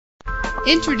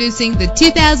Introducing the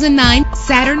 2009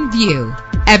 Saturn Vue.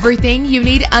 Everything you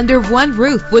need under one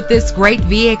roof with this great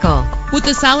vehicle. With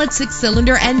a solid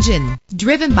 6-cylinder engine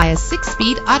driven by a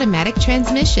 6-speed automatic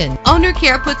transmission. Owner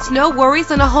care puts no worries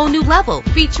on a whole new level,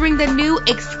 featuring the new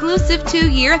exclusive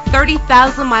 2-year,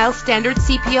 30,000-mile standard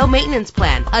CPO maintenance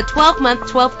plan, a 12-month,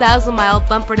 12,000-mile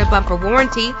bumper-to-bumper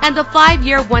warranty, and a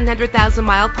 5-year,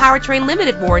 100,000-mile powertrain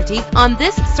limited warranty on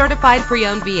this certified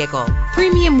pre-owned vehicle.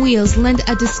 Premium wheels lend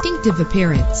a distinctive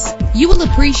appearance. You will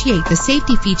appreciate the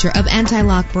safety feature of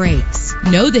anti-lock brakes.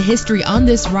 Know the history on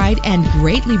this ride and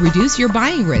greatly reduce your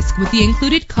buying risk with the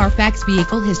included Carfax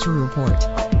Vehicle History Report.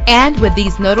 And with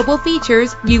these notable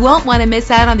features, you won't want to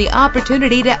miss out on the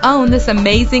opportunity to own this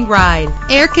amazing ride.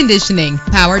 Air conditioning,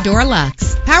 power door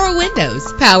locks, power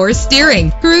windows, power steering,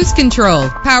 cruise control,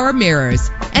 power mirrors,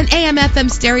 an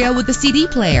AM/FM stereo with a CD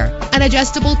player, an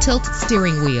adjustable tilt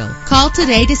steering wheel. Call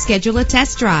today to schedule a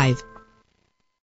test drive.